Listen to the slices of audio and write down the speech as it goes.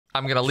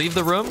I'm gonna leave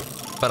the room,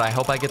 but I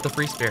hope I get the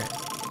free spirit.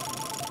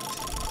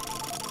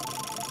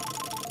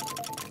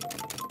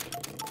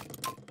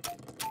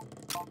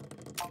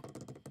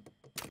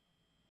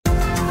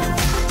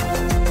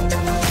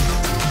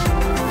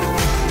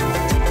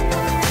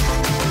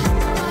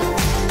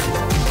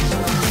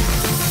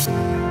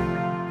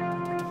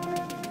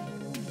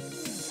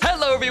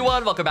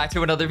 Welcome back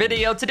to another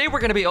video. Today we're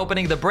going to be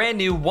opening the brand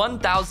new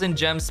 1000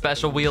 gems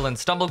special wheel in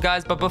Stumble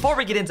Guys, but before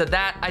we get into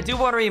that, I do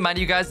want to remind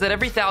you guys that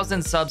every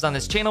 1,000 subs on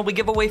this channel, we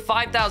give away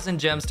 5,000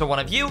 gems to one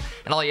of you,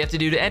 and all you have to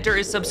do to enter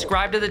is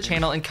subscribe to the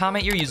channel and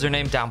comment your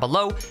username down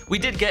below. We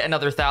did get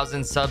another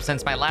 1,000 subs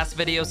since my last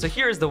video, so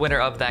here is the winner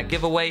of that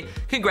giveaway.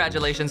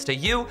 Congratulations to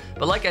you,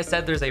 but like I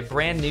said, there's a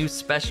brand new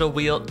special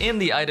wheel in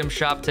the item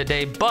shop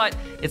today, but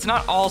it's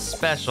not all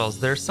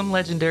specials. There's some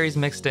legendaries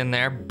mixed in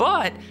there,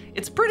 but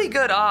it's pretty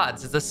good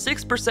odds. It's a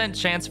 6%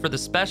 chance for the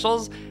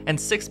specials and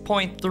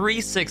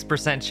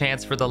 6.36%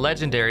 chance for the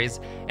legendaries.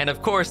 And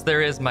of course,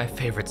 there is my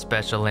favorite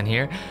special in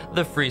here,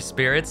 the free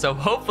spirit. So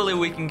hopefully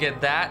we can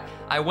get that.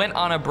 I went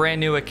on a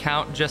brand new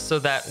account just so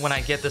that when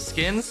I get the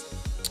skins,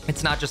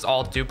 it's not just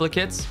all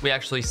duplicates. We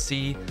actually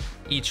see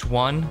each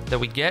one that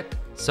we get.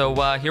 So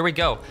here we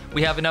go.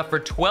 We have enough for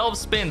 12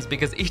 spins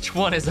because each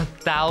one is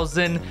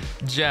 1,000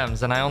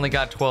 gems, and I only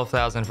got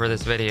 12,000 for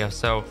this video.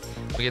 So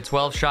we get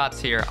 12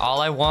 shots here. All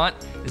I want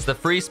is the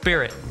free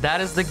spirit. That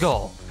is the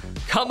goal.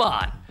 Come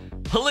on,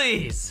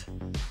 please.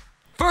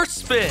 First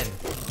spin.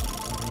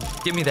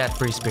 Give me that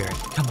free spirit.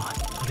 Come on,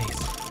 please.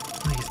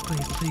 Please,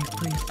 please, please,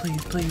 please,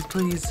 please, please,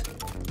 please.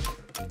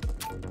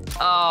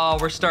 Oh,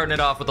 we're starting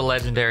it off with a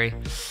legendary.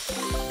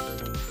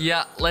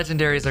 Yeah,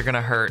 legendaries are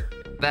gonna hurt.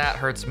 That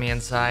hurts me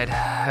inside.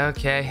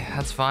 Okay,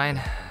 that's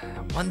fine.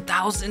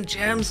 1,000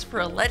 gems for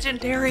a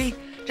legendary?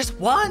 Just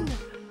one?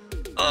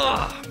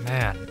 Oh,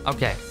 man.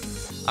 Okay.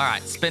 All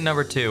right, spin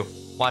number 2.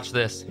 Watch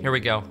this. Here we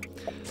go.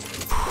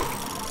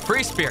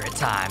 Free spirit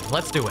time.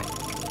 Let's do it.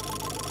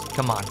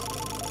 Come on.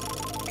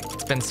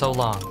 It's been so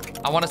long.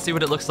 I want to see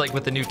what it looks like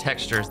with the new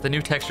textures. The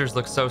new textures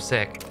look so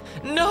sick.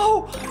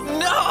 No!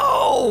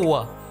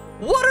 No!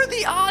 What are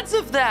the odds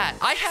of that?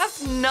 I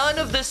have none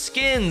of the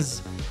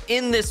skins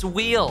in this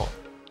wheel.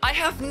 I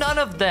have none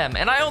of them,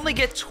 and I only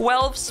get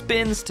 12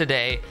 spins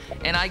today,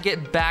 and I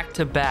get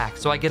back-to-back,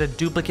 so I get a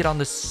duplicate on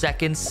the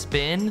second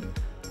spin?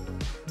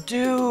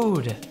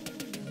 Dude,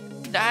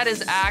 that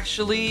is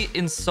actually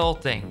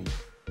insulting.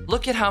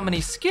 Look at how many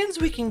skins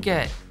we can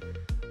get.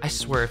 I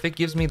swear, if it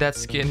gives me that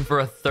skin for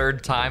a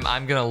third time,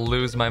 I'm gonna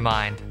lose my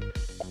mind.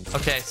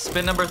 Okay,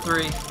 spin number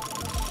 3.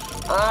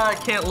 I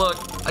can't look.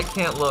 I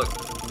can't look.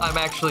 I'm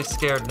actually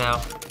scared now.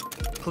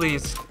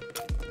 Please.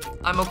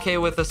 I'm okay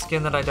with a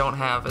skin that I don't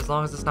have, as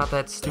long as it's not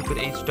that stupid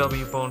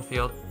HW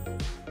Bonefield.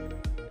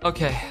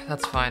 Okay,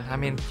 that's fine. I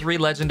mean, 3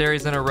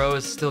 legendaries in a row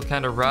is still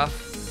kind of rough,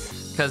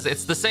 because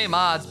it's the same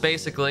odds,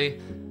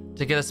 basically,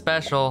 to get a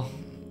special.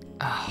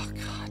 Oh,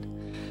 God.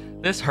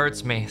 This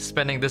hurts me,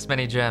 spending this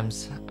many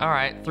gems. All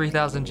right,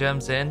 3,000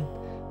 gems in,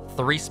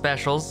 3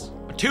 specials.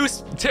 2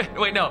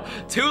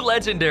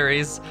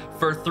 legendaries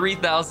for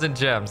 3,000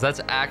 gems. That's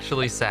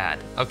actually sad.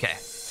 Okay.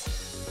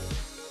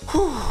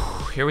 Whew,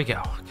 here we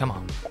go. Come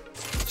on.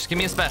 Just give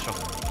me a special.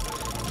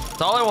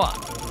 That's all I want.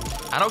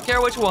 I don't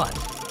care which one.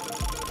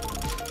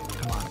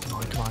 Come on, come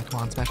on, come on, come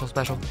on. Special,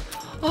 special.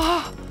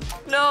 Oh,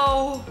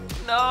 no,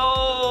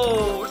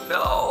 no,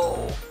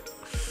 no.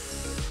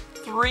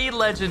 3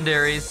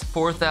 legendaries,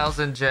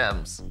 4,000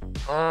 gems.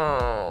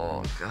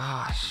 Oh,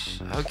 gosh.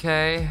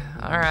 Okay,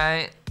 all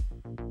right.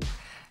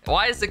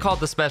 Why is it called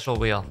the special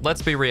wheel?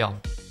 Let's be real.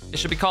 It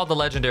should be called the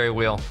legendary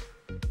wheel.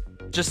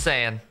 Just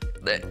saying.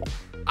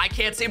 I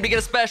can't seem to get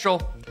a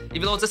special,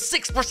 even though it's a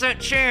 6%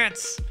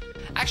 chance.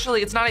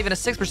 Actually, it's not even a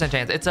 6%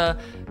 chance. It's a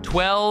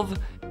 12,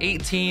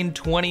 18,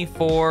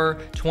 24,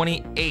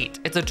 28.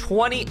 It's a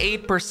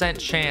 28%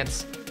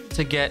 chance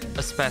to get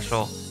a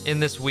special in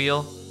this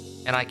wheel,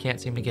 and I can't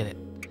seem to get it.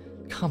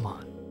 Come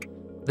on.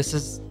 This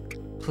is,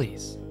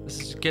 please. This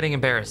is getting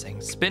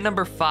embarrassing. Spin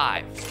number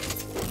 5.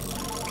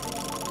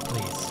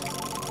 Please.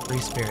 Free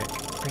spirit,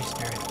 free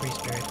spirit, free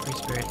spirit, free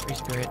spirit, free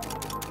spirit.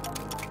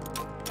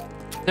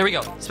 There we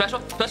go.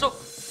 Special, special.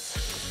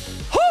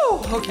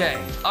 Whew,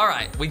 okay. All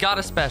right, we got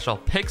a special.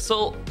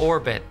 Pixel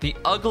Orbit, the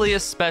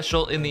ugliest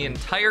special in the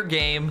entire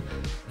game.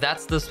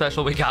 That's the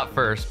special we got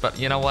first, but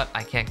you know what?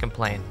 I can't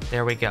complain.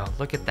 There we go.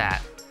 Look at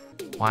that.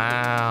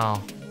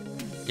 Wow.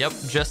 Yep,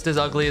 just as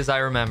ugly as I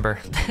remember.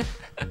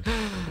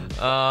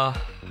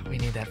 We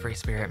need that free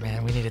spirit,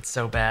 man. We need it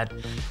so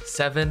bad.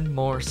 7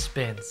 more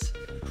spins.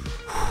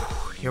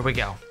 Whew, here we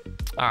go.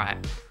 All right.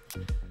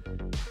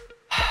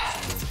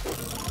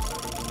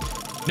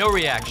 No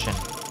reaction.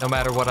 No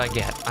matter what I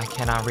get, I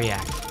cannot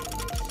react.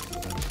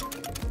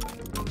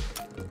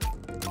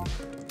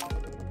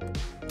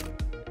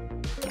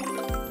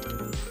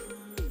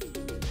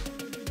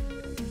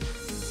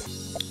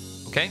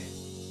 Okay.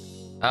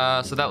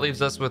 So that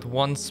leaves us with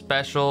 1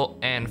 special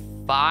and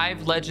 5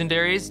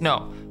 legendaries.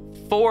 No,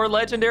 4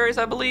 legendaries,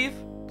 I believe,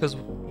 because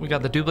we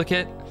got the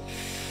duplicate.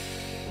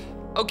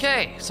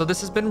 Okay, so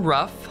this has been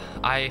rough.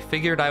 I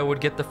figured I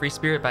would get the free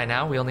spirit by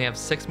now. We only have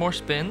 6 more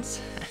spins.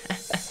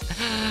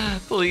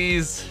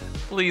 Please,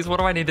 please, what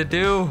do I need to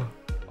do?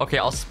 Okay,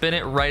 I'll spin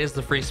it right as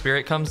the free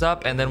spirit comes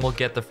up, and then we'll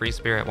get the free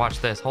spirit. Watch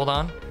this. Hold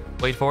on.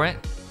 Wait for it.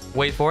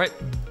 Wait for it.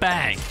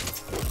 Bang.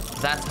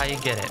 That's how you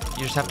get it.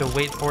 You just have to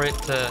wait for it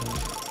to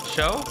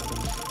show.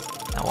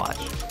 Now watch.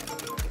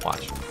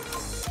 Watch.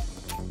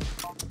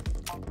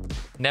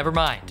 Never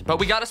mind. But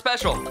we got a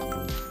special.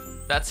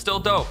 That's still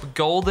dope.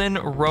 Golden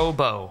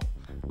Robo.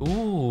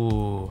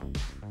 Ooh.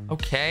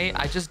 Okay.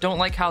 I just don't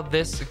like how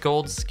this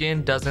gold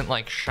skin doesn't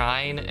like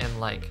shine and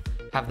like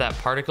have that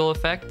particle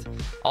effect.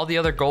 All the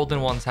other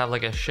golden ones have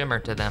like a shimmer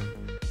to them.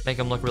 Make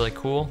them look really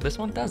cool. This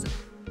one doesn't.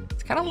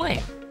 It's kind of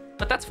lame,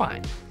 but that's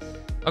fine.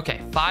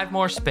 Okay, 5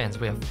 more spins.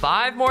 We have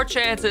 5 more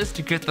chances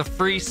to get the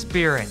free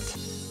spirit.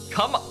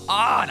 Come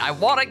on, I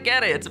want to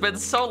get it. It's been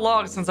so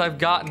long since I've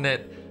gotten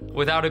it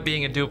without it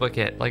being a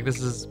duplicate. Like,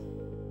 this is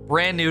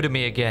brand new to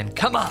me again.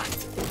 Come on.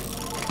 Please,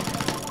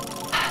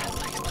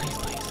 please,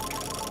 please.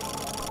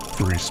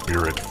 Free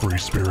spirit, free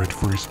spirit,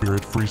 free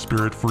spirit, free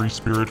spirit, free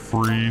spirit,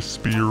 free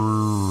spirit.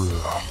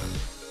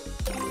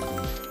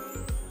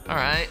 All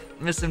right,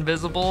 Miss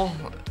Invisible.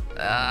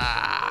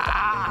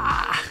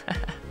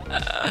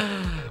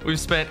 We've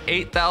spent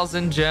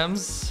 8,000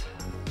 gems.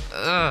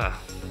 Ugh,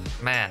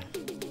 man,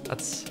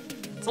 it's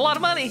a lot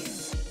of money.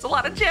 It's a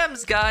lot of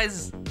gems,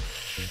 guys.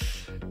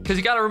 Because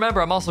you gotta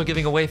remember, I'm also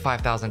giving away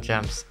 5,000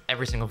 gems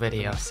every single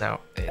video, so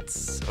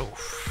it's,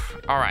 oof.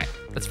 All right,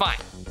 it's fine,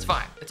 it's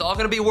fine. It's all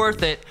gonna be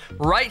worth it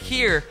right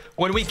here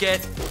when we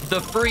get the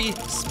free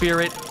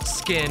spirit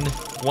skin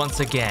once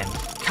again.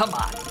 Come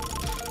on.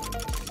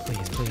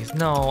 Please, please,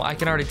 no, I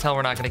can already tell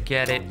we're not gonna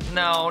get it.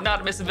 No,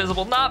 not Miss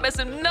Invisible, not Miss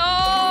Invisible,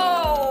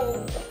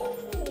 no!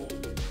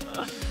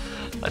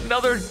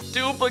 Another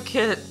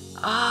duplicate.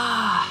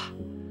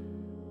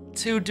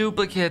 2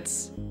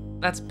 duplicates.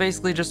 That's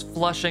basically just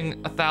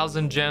flushing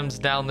 1,000 gems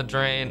down the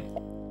drain.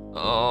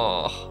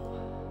 Oh,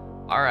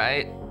 all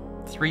right.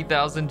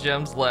 3,000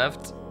 gems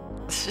left.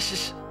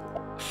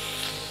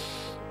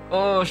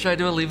 Oh, should I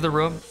do a leave the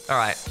room? All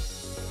right.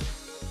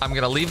 I'm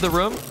gonna leave the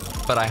room,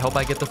 but I hope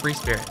I get the free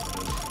spirit.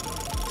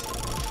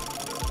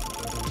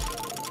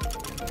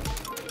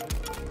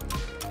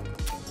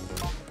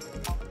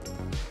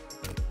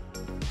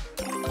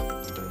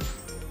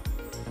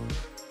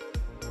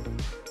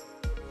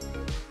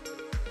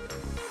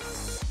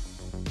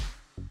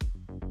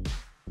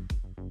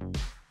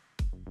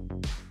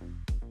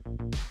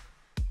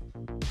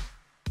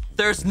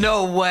 There's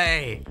no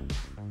way.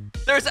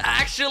 There's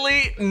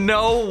actually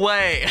no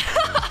way.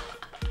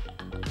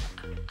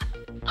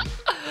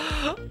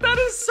 That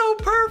is so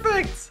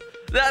perfect.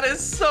 That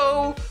is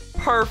so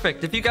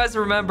perfect. If you guys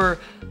remember,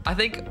 I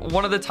think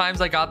one of the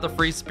times I got the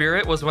free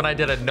spirit was when I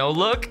did a no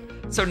look.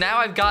 So now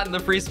I've gotten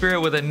the free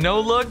spirit with a no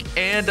look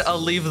and a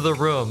leave the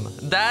room.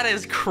 That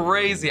is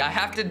crazy. I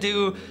have to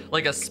do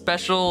like a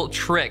special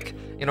trick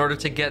in order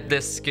to get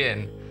this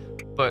skin.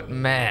 But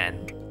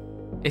man,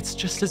 it's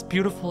just as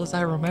beautiful as I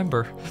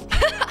remember.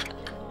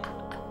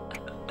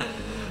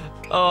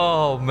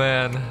 Oh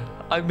man,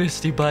 I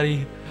missed you,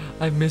 buddy.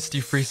 I missed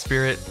you, free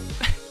spirit.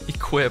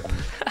 Equip.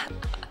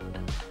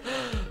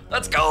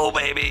 Let's go,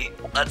 baby.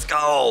 Let's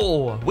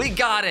go. We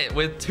got it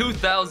with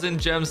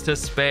 2,000 gems to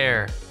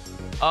spare.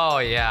 Oh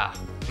yeah.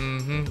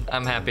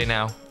 I'm happy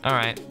now. All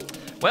right.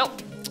 Well,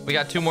 we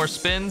got 2 more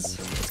spins.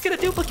 Let's get a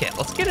duplicate.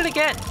 Let's get it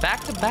again.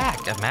 Back to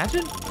back.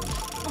 Imagine.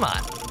 Come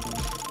on.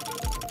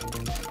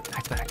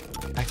 Back to back.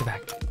 Back to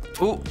back.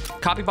 Ooh,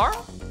 copy bar?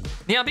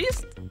 Neon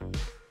Beast?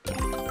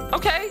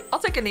 Okay, I'll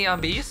take a Neon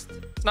Beast.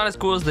 It's not as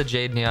cool as the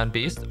Jade Neon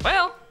Beast.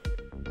 Well,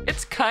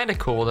 it's kind of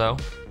cool though.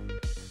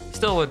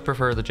 Still would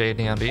prefer the Jade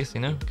Neon Beast,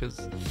 you know, because...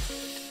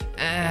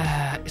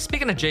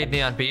 speaking of Jade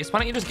Neon Beast, why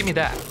don't you just give me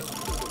that?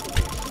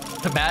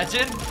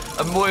 Imagine?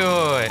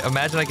 Wait.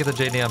 Imagine I get the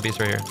Jade Neon Beast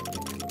right here.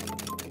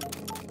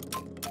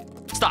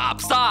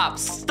 Stop, stop,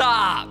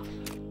 stop!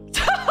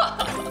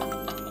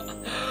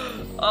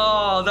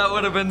 Oh, that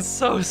would have been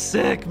so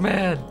sick,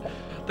 man.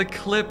 The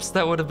clips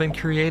that would have been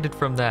created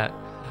from that.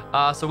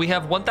 So we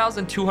have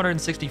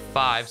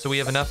 1,265, so we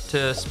have enough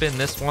to spin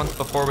this once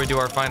before we do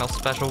our final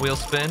special wheel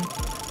spin.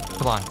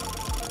 Come on.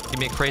 Give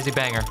me a crazy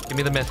banger. Give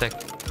me the mythic.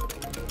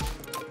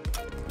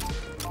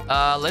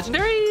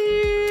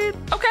 Legendary?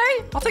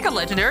 Okay, I'll take a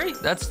legendary.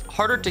 That's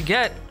harder to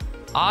get,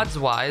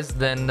 odds-wise,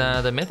 than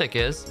the mythic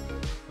is.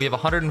 We have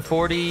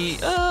 140.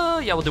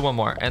 Yeah, we'll do one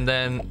more. And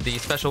then the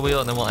special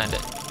wheel, and then we'll end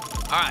it.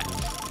 All right.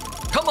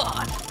 Come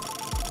on.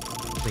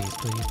 Please,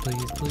 please,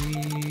 please,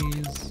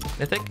 please.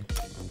 Mythic?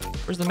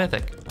 Where's the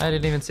mythic? I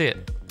didn't even see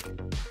it.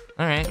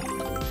 All right.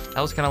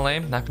 That was kind of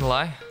lame, not gonna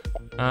lie.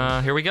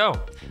 Here we go.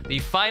 The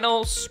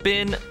final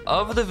spin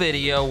of the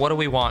video. What do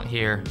we want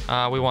here?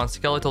 We want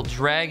Skeletal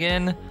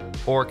Dragon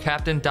or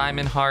Captain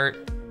Diamond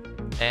Heart.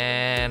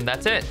 And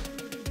that's it.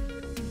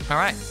 All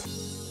right.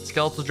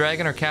 Skeletal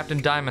Dragon or Captain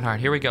Diamond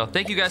Heart. Here we go.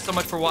 Thank you guys so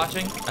much for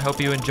watching. I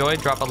hope you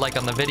enjoyed. Drop a like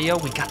on the video.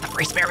 We got the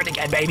free spirit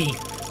again, baby.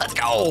 Let's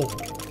go.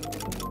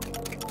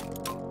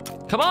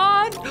 Come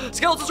on!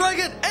 Skeletal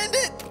Dragon, end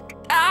it!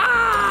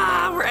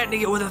 Ah, we're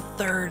ending it with a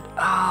third.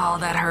 Oh,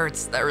 that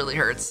hurts. That really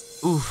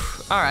hurts.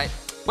 Oof. All right.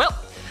 Well,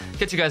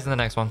 catch you guys in the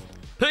next one.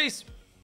 Peace.